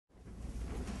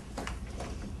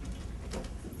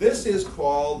This is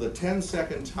called the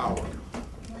 10-second tower.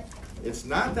 It's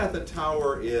not that the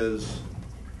tower is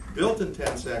built in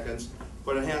 10 seconds,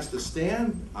 but it has to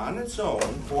stand on its own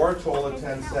for a total of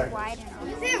 10 seconds.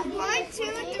 Is it 1, 2,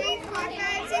 3, 4,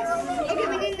 5, 6? Okay,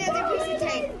 we need another piece of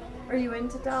tape. Are you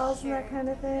into dolls and that kind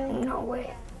of thing? No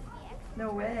way.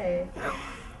 No way.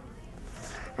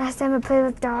 Last time I played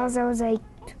with dolls, I was like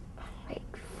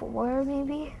 4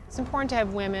 maybe. It's important to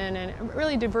have women and a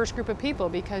really diverse group of people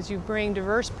because you bring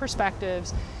diverse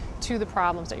perspectives to the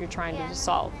problems that you're trying to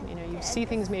solve. You know, you see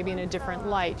things maybe in a different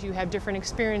light. You have different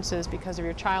experiences because of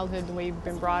your childhood, the way you've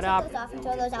been brought up.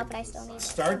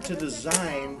 Start to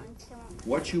design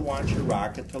what you want your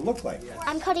rocket to look like.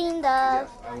 I'm cutting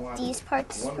these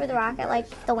parts for the rocket, like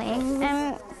the wing.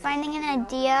 I'm finding an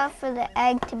idea for the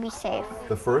egg to be safe.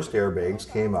 The first airbags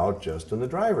came out just on the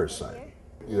driver's side.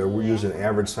 We're using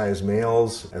average-sized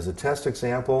males as a test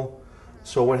example.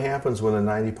 So what happens when a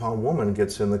 90-pound woman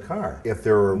gets in the car? If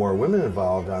there were more women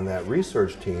involved on that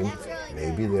research team,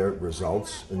 maybe their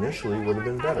results initially would have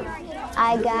been better.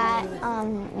 I got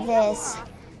this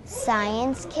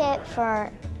science kit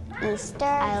for Easter.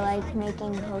 I like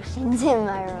making potions in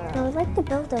my room. I would like to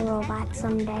build a robot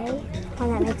someday, one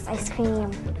that makes ice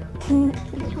cream.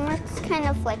 Homework's kind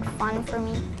of like fun for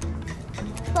me.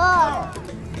 Oh,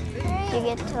 you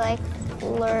get to like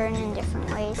learn in different